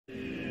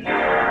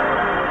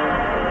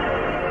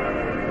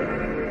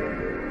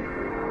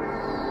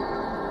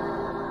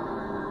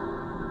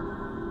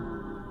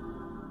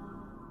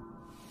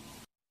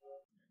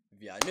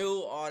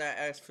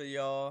ask for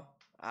y'all.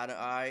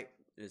 Alright.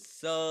 The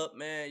sub,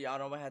 man. Y'all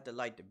don't have to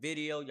like the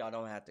video. Y'all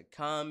don't have to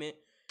comment.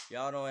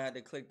 Y'all don't have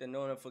to click the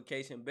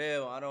notification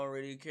bell. I don't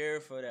really care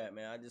for that,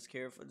 man. I just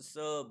care for the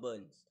sub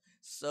buttons.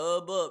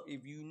 Sub up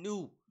if you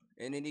new.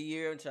 End of the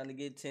year, I'm trying to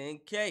get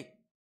 10K.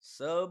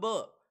 Sub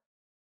up.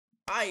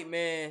 Alright,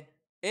 man.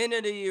 End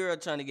of the year, I'm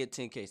trying to get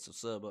 10K, so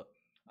sub up.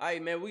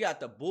 Alright, man. We got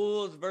the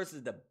Bulls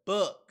versus the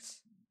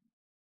Bucks.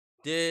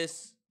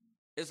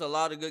 It's a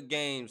lot of good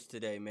games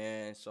today,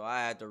 man. So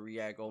I had to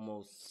react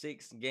almost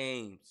 6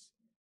 games.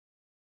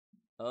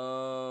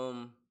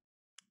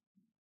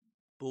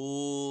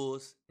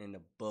 Bulls and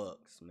the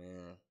Bucks,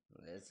 man.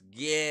 Let's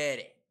get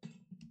it.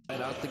 Right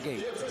out the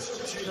gate.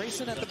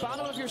 Grayson at the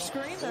bottom of your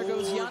screen. There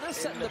goes Giannis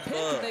setting the pick,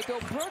 and they go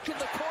Brook in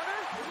the corner,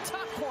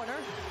 top corner.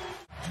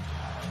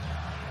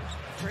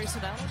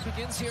 Grayson Allen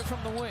begins here from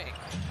the wing.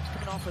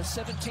 Coming off a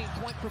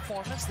 17-point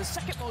performance, the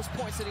second most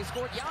points that he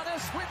scored.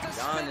 Giannis with the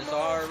spin move.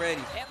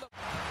 Already.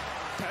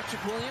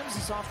 Patrick Williams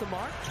is off the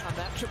mark on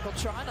that triple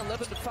try, an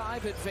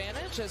 11-5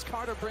 advantage as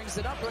Carter brings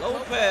it up.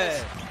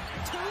 Lopez.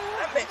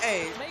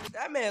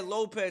 That man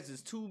Lopez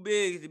is too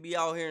big to be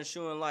out here and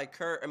shooting like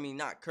Curry. I mean,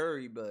 not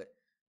Curry, but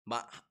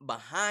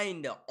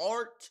behind the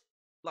arc.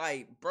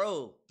 Like,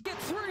 bro. Get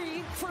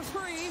 3 for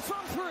 3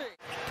 from 3.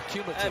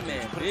 Cumulative. That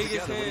man big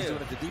as hell. What he's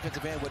doing at the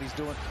defensive end, what he's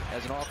doing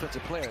as an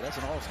offensive player. That's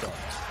an all-star.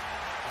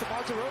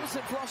 DeMar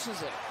DeRozan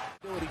flushes it.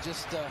 He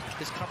just,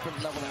 his comfort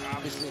level, and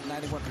obviously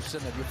 91%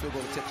 of your field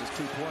goal attempts is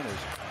 2-pointers.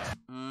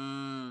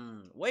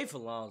 Wait for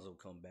Lonzo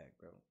come back,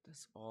 bro.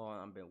 That's all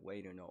I've been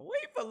waiting on.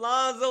 Wait for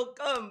Lonzo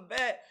come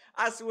back.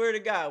 I swear to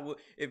God,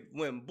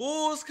 when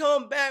Bulls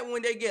come back,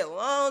 when they get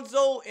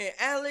Lonzo and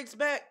Alex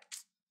back,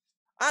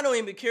 I don't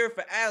even care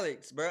for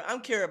Alex, bro. I'm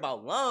care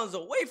about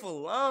Lonzo. Wait for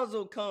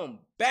Lonzo come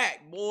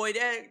back, boy.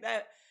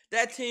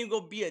 That team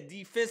gonna be a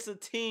defensive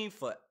team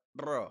for,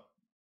 bro.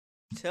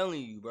 I'm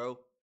telling you, bro.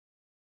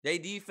 They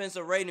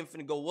defensive rating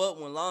finna go up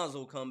when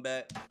Lonzo come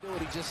back.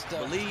 He just,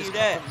 believe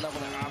that.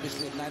 Level, and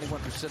obviously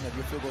 91% of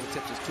your field goal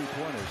attempts is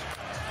 2-pointers.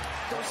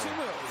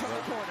 Dosunmu from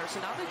the corner, so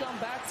now they've gone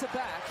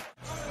back-to-back.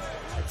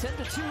 A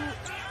 10-2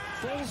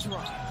 Bulls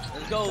run.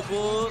 Let's go,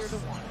 Bulls.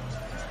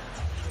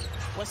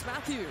 Wes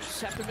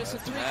Matthews, after missing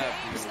 3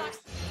 games.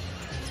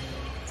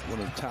 One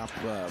of the top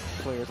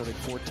players, I think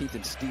 14th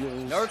in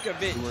steals.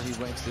 Nurkic. Where he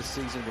ranks this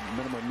season with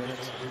minimum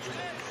minutes.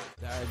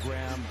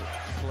 Diagrammed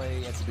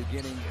play at the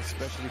beginning,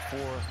 especially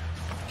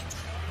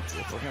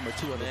for him or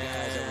 2 other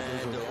guys.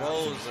 Man,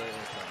 DeRozan is a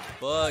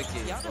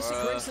bucket, Giannis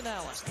and Grayson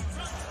Allen.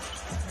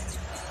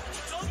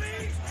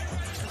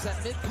 There's that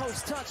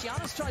mid-post touch.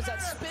 Giannis tries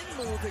that spin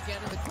move again,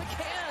 and the quick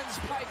hands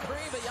by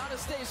Green, but Giannis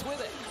stays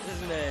with it.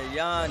 This man,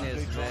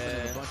 Giannis,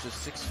 man. A bunch of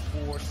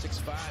 6'4",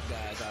 6'5"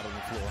 guys out on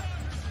the floor.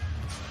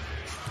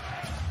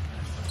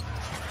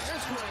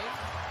 There's Green.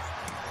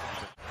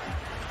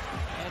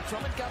 And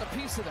Drummond got a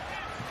piece of that.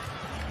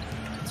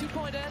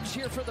 2-point edge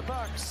here for the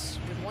Bucks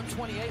with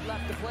 1:28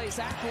 left to play.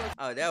 Zach Wood.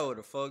 Oh, that would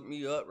have fucked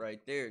me up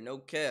right there. No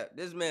cap.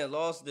 This man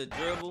lost the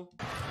dribble.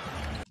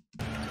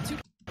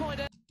 2-point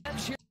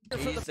edge here for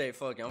He the say,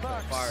 "Fuck it, I'm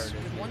Bucks gonna fire this."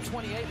 with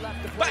 1:28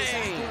 left to play.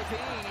 Bang!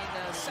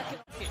 Zach second.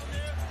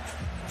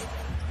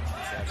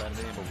 By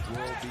the name of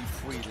World Be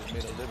Free that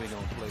made a living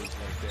on plays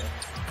like that.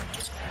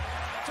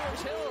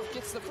 George Hill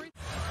gets the free.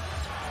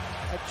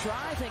 A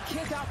drive and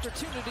kick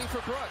opportunity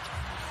for Brook.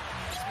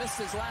 He's missed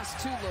his last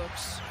 2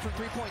 looks from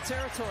 3-point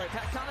territory.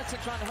 Pat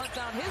Connaughton trying to hunt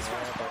down his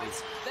first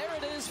points. There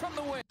it is from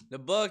the wing. The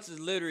Bucks is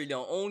literally the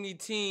only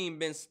team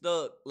been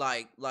stuck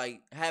like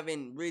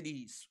having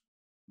really,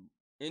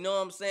 you know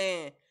what I'm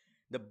saying?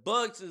 The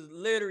Bucks is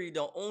literally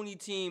the only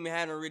team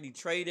hadn't really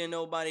traded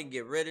nobody,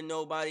 get rid of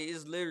nobody.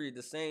 It's literally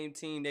the same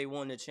team they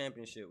won the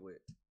championship with,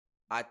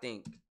 I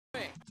think.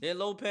 Then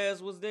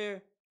Lopez was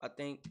there, I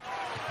think.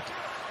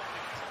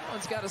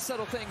 One's got to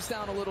settle things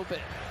down a little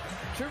bit.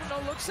 Trudeau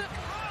looks it.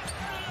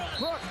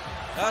 Brook.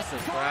 That's a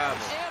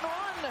problem, And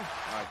one.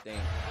 I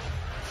think.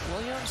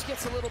 Williams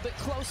gets a little bit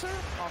closer.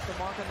 Off the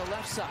mark on the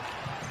left side.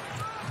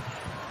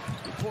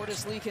 Report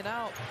is leaking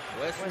out.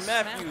 Wes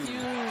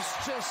Matthews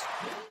just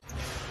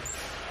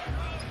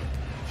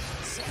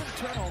 7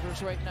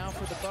 turnovers right now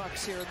for the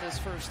Bucks here in this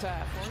first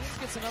half. Williams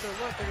gets another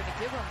look. They're going to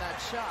give him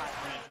that shot.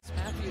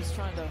 Matthews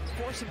trying to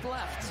force him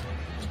left.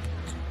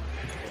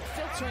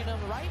 Filtering him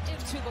right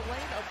into the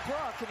lane of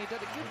Brook, and he did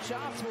a good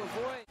job to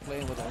avoid.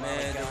 Playing with a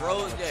man, lot of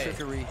Rose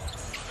trickery.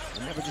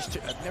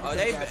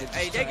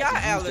 They got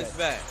Alex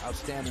back.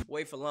 Outstanding.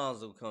 Wait for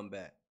Lonzo to come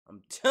back.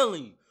 I'm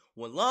telling you,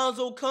 when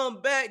Lonzo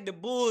come back, the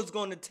Bulls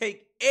gonna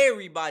take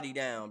everybody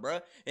down,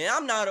 bruh. And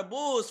I'm not a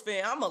Bulls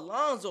fan. I'm a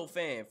Lonzo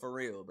fan for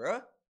real,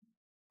 bruh.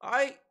 All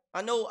right.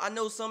 I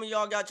know some of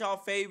y'all got y'all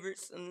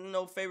favorites and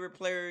favorite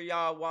player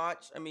y'all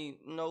watch. I mean,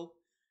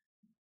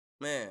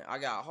 man, I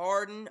got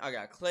Harden, I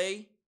got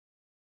Clay,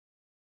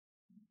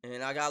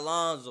 and I got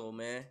Lonzo,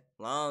 man.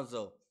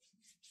 Lonzo.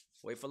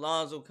 Wait for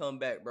Lonzo come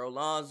back, bro.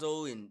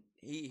 Lonzo, and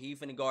he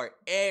finna guard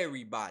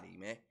everybody,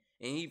 man.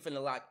 And he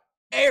finna lock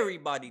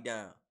everybody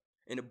down.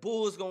 And the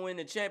Bulls gonna win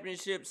the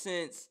championship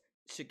since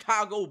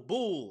Chicago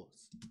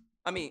Bulls.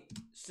 I mean,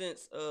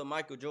 since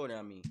Michael Jordan,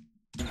 I mean.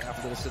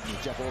 Athleticism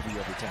to jump over you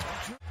every time.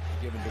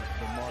 Giving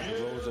DeMar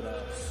DeRozan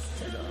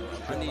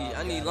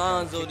I need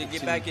Lonzo to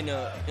get back in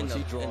the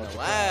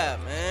lab,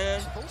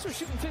 man. Bulls are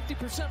shooting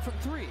 50% from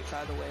 3,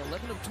 by the way,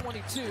 11 of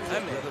 22.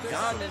 That man,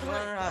 Giannis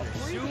learning how to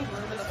shoot.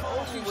 It's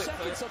over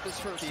seconds of this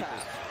first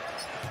half.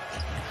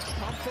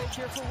 Pump fake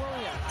here for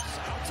Williams.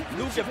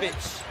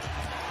 Lukovic.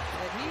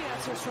 And he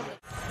answers from it.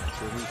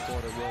 Sure whose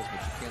fault it was, but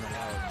you can't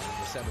allow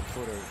the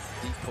 7-footer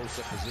deep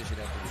post-up position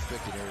at the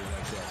restricted area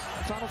like that.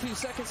 Final few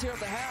seconds here of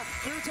the half.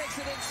 Drew takes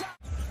it inside.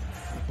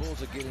 The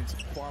Bulls are getting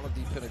some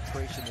quality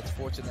penetration that's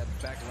forcing that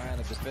back line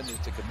of defenders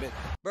to commit.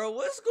 Bro,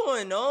 what's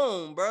going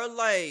on, bro?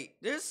 Like,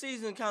 this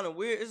season kind of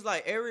weird. It's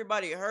like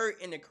everybody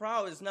hurt and the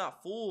crowd is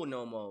not full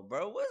no more,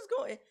 bro. What's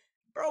going?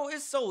 Bro,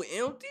 it's so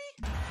empty.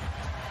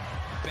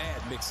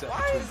 Bad mix-up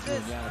Why between is Drew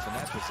and this? Giannis in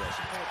that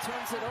possession. It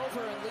turns it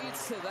over and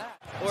leads to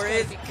that. Or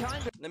is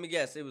let me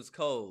guess, it was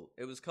cold.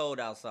 It was cold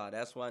outside.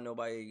 That's why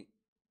nobody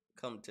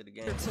come to the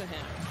game. To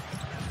him.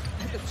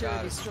 The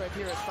jersey stripe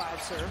here at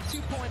 5 serve.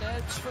 2-point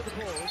edge for the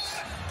Bulls.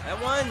 That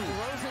one.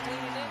 DeRozan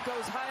leaning in,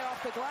 goes high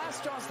off the glass,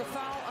 draws the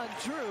foul on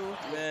Drew.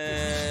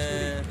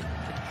 Man,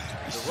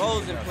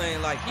 DeRozan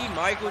playing like he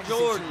Michael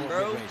Jordan,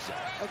 bro. Okay.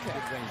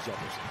 Mid-range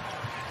jumpers.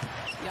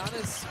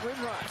 Giannis rim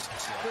rush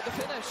for the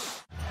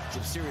finish.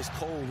 Some serious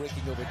cold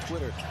raking over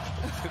Twitter.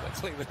 When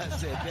I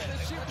said that.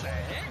 What the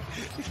heck?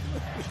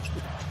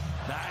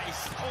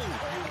 Nice. Oh,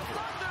 beautiful.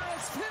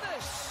 Thunderous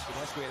finish.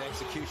 That's great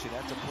execution.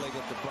 That's a play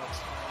that the Bucks.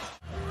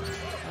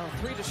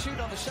 3 to shoot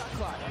on the shot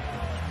clock.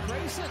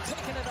 Grayson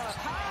taking it up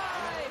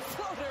high.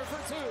 Floater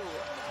for 2.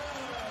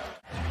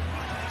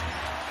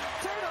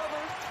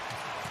 Turnover.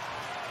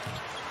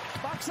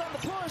 Bucks on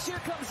the push. Here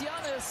comes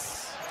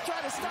Giannis.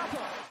 Trying to stop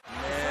him.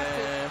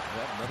 Man,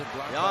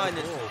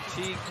 Giannis is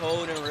cheat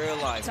code in real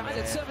life, Tied man.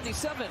 at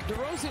 77.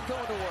 DeRozan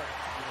going to work.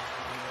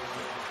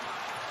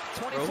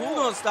 24. Bro, who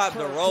gonna stop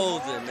for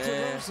DeRozan,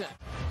 man? DeRozan.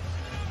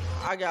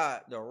 I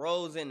got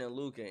DeRozan and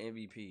Luka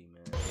MVP,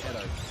 man. He had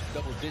a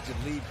double-digit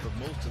lead for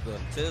most of the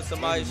Till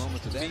somebody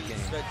moments of that beat game.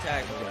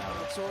 spectacular.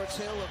 George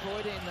Hill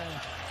avoiding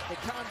the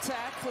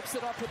contact, flips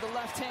it up with the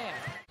left hand.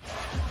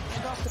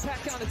 And off to Pat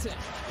Connaughton.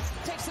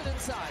 Takes it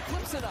inside,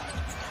 flips it up.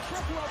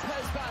 Brook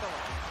Lopez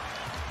battling.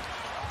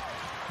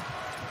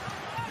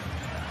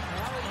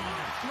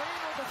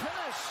 Green with the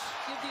finish.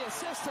 Give the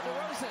assist to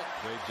DeRozan.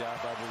 Great job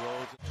by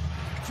DeRozan.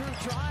 Drew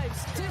drives,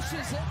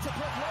 dishes it to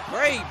Brook Lopez.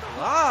 Great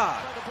block.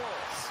 By the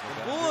Bulls.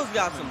 The Bulls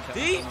got some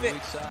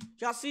defense.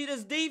 Y'all see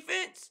this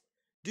defense?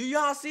 Do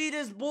y'all see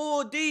this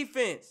Bull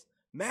defense?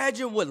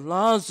 Imagine what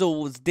Lonzo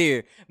was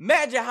there.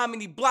 Imagine how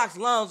many blocks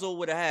Lonzo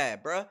would have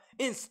had, bruh.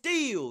 And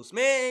steals,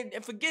 man.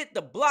 And forget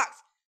the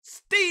blocks.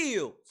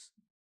 Steals.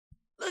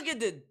 Look at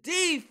the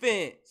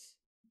defense.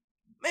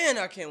 Man,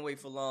 I can't wait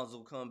for Lonzo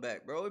to come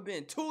back, bro. It's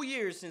been 2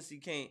 years since he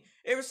came.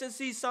 Ever since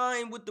he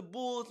signed with the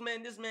Bulls,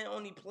 man, this man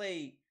only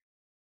played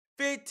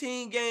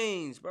 15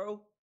 games, bro.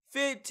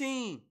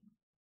 15.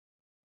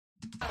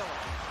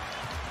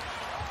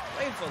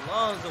 Wait for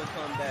Lonzo to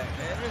come back,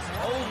 man. It's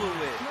over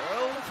with,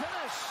 bro.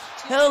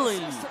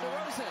 Telling you.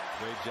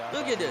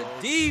 Look at the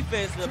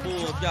defense the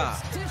Bulls got.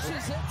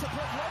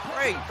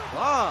 Great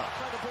block.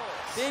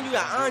 Then you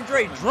got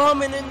Andre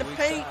Drummond in the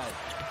paint.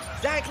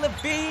 Zach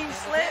LaVine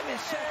slamming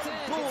shit.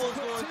 Bulls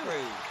going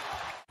crazy.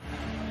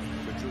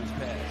 For Drew's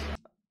pass.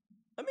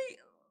 I mean,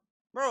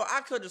 bro,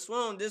 I could have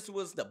sworn this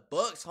was the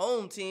Bucks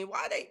home team.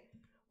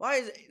 Why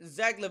is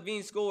Zach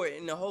LaVine scored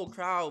and the whole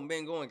crowd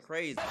been going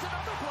crazy? That's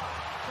another block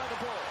by the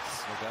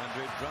Bulls. With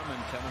Andre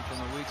Drummond coming from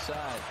the weak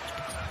side.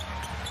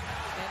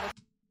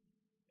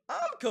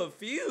 I'm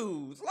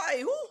confused.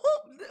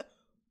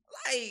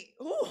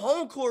 Who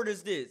home court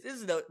is this?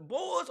 Is it the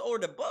Bulls or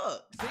the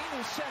Bucks? Dean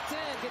is checked in,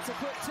 gets a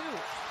quick 2.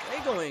 They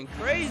going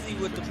crazy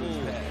with the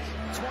Bulls.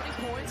 20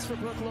 points for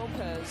Brook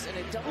Lopez and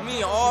a double. You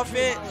mean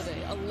offense?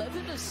 Holiday.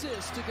 11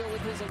 assists to go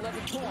with his 11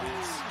 points.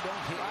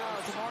 Wow,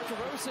 DeMar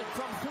DeRozan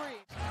from 3.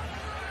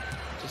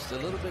 Just a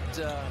little bit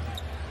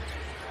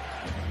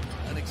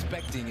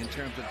unexpected in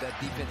terms of that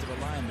defensive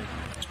alignment.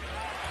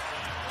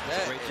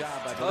 Great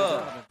job by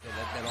Donovan.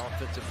 That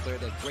offensive player,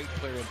 that great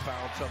player in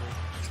foul trouble.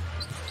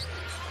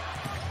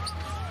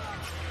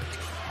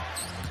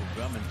 So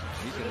Drummond,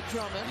 he's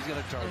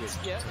gonna target. And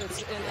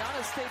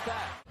Giannis stayed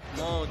back.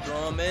 Come on,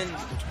 Drummond.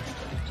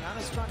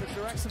 Giannis trying to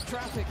direct some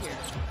traffic here.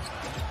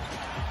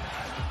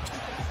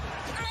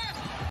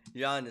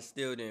 Giannis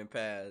still didn't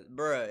pass.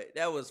 Bruh,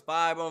 that was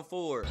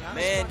 5-on-4.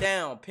 Man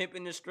down,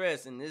 pimping the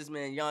stress, and this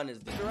man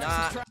Giannis did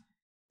not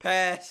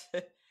pass.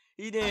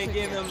 He didn't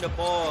give him the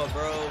ball,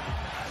 bro.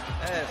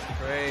 That's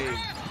crazy.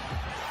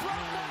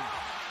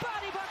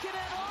 Body bucket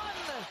and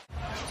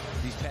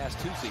 1. These past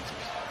 2 seasons.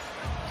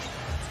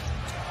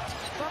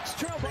 Bucks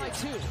trail by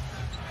 2.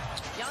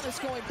 Giannis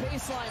going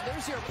baseline.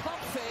 There's your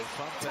pump fake.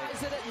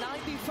 Ties it at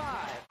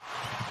 95.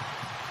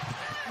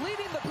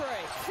 Leading the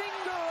break.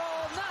 Finger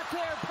roll, not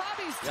there.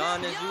 Bobby's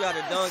Giannis, you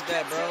gotta dunk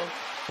that, bro.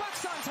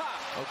 Bucks on top.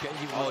 Okay.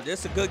 Oh,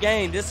 this is a good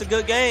game. This is a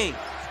good game.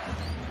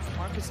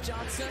 Marcus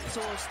Johnson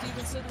or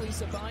Stevenson,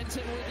 Lisa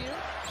Byington with you.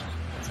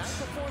 Night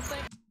before thing.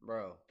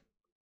 Bro.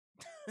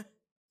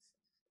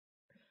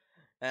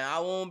 And I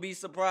won't be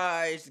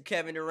surprised if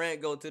Kevin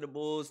Durant go to the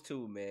Bulls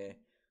too, man.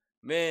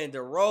 Man,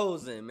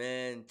 DeRozan,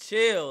 man,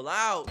 chill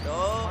out,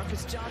 dog.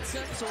 Marcus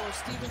Johnson or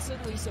Stevenson,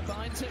 Lisa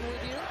Byington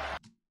with you.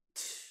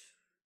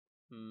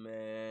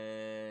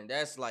 Man,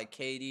 that's like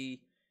KD.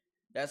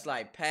 That's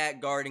like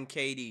Pat guarding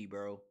KD,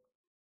 bro.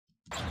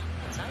 Night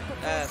before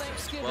That's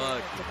Thanksgiving.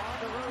 bug. DeMar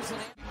DeRozan.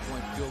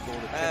 Point field goal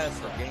That's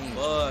attempt per game.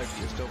 bug.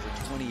 Just over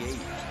 28.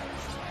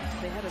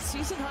 They had a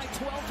season-high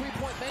 12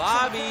 three-point makes.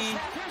 Bobby. In the first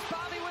half. Here's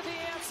Bobby with the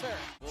answer.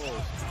 Whoa.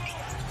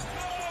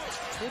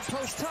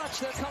 Mid-post touch.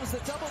 There comes the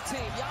double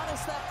team.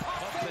 Giannis, that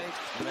pump fake.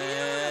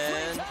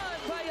 Man.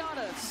 Time by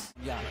Giannis.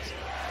 Giannis.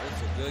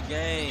 It's a good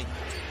game.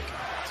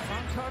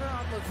 Javon Carter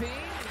on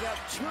Levine. You got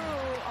True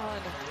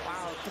on,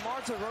 wow,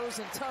 DeMar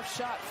DeRozan, tough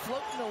shot,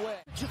 floating away.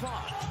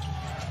 Javon,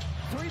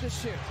 3 to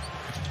shoot.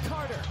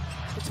 Carter,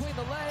 between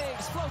the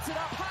legs, floats it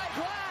up, high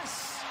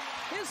glass.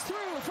 Is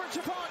through for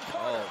Javon Carter.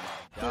 Oh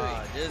my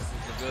God, this is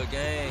a good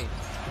game.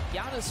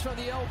 Giannis from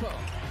the elbow.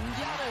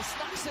 Giannis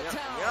knocks it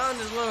down.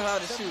 Giannis learn how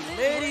to The shoot.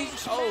 mid-range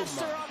Liddy, oh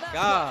master on my that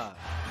God.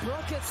 play.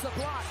 Brooke gets the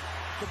block.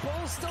 The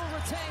Bulls still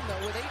retain,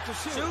 though, with 8 to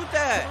shoot. Shoot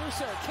that.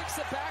 Caruso kicks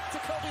it back to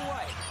Kobe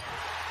White.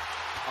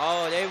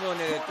 Oh, they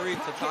wanted a 3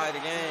 to tie the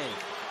game.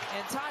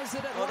 And ties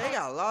it at Oh, they one.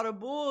 got a lot of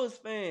Bulls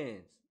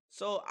fans.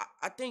 So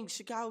I think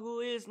Chicago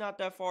is not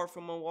that far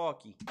from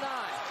Milwaukee. 9.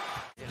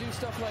 Do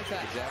stuff like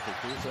that. Exactly.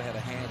 Caruso had a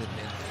hand in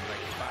like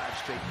 5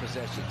 straight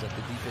possessions at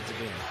the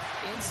defensive end.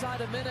 Inside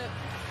a minute.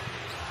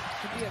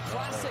 Could be a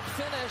classic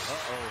finish.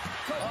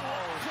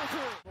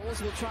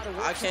 Bulls will try to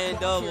work I some can't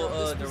clock double here on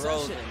this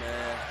DeRozan, possession.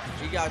 man.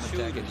 He got Attacking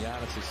shooters.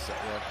 Giannis is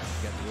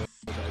got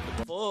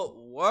the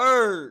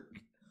Footwork.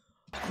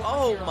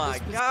 Oh here on my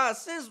this God!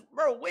 Since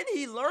bro, when did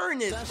he learn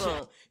this Possession.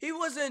 from? He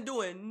wasn't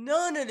doing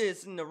none of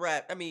this in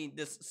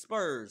the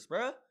Spurs,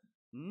 bro.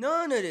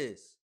 None of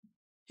this.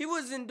 He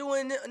wasn't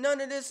doing none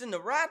of this in the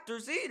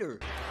Raptors either.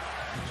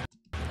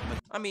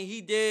 I mean,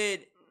 he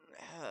did.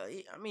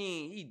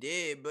 He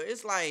did, but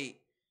it's like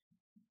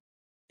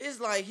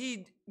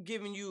he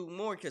giving you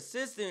more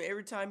consistent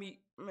every time he.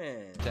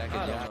 Man, Attacking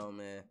I don't Giannis. know,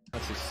 man.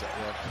 Giannis is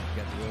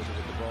got DeRozan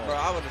with the ball. Bro,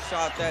 I would have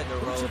shot that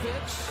DeRozan.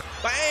 Vucevic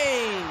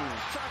Bang!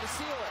 trying to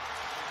seal it.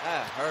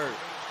 That hurt.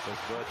 Coach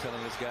Bud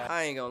telling this guy.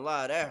 I ain't gonna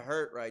lie, that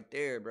hurt right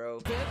there, bro.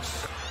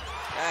 Bitch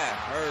That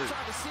hurt.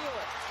 trying to seal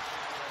it.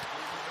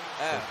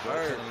 That Coach Bud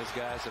hurt. telling this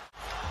guy.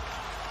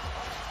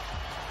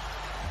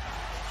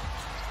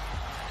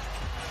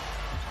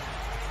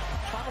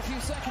 Final few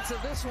seconds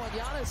of this one.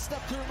 Giannis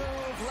step through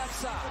move, left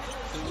side.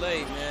 Too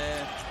late,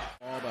 man.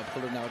 All by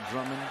pulling out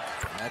Drummond,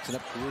 matching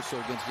up Caruso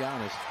against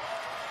Giannis.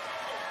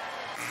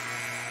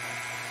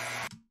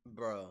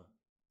 Bro,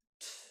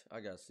 I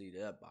gotta see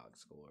that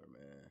box score,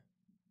 man.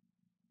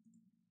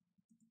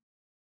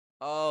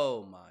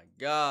 Oh my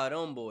God,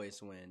 them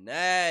boys went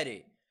at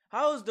it.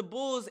 How's the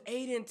Bulls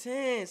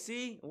 8-10?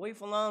 See, wait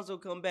for Lonzo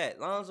come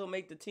back. Lonzo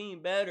make the team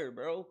better,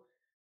 bro.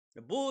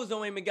 The Bulls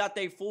don't even got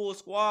their full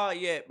squad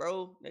yet,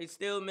 bro. They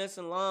still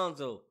missing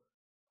Lonzo.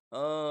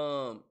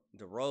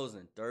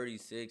 DeRozan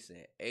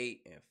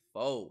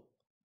 36-8-4.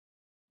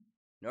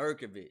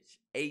 Nurkic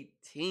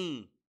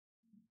 18.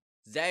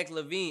 Zach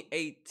LaVine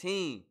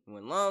 18.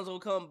 When Lonzo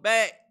come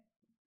back,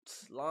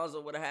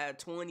 Lonzo would have had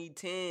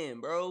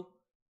 20-10, bro.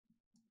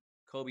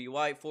 Kobe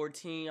White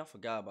 14. I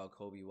forgot about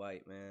Kobe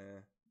White,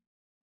 man.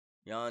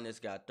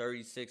 Giannis got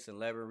 36,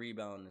 11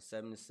 rebounds, and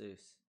 7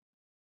 assists.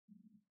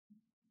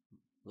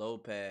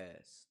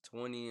 Lopez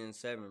 20 and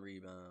 7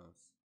 rebounds.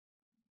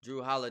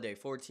 Drew Holiday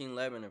 14,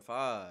 11 and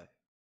 5.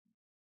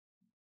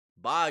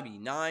 Bobby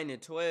 9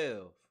 and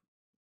 12.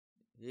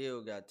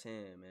 Hill got 10,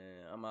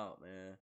 man. I'm out, man.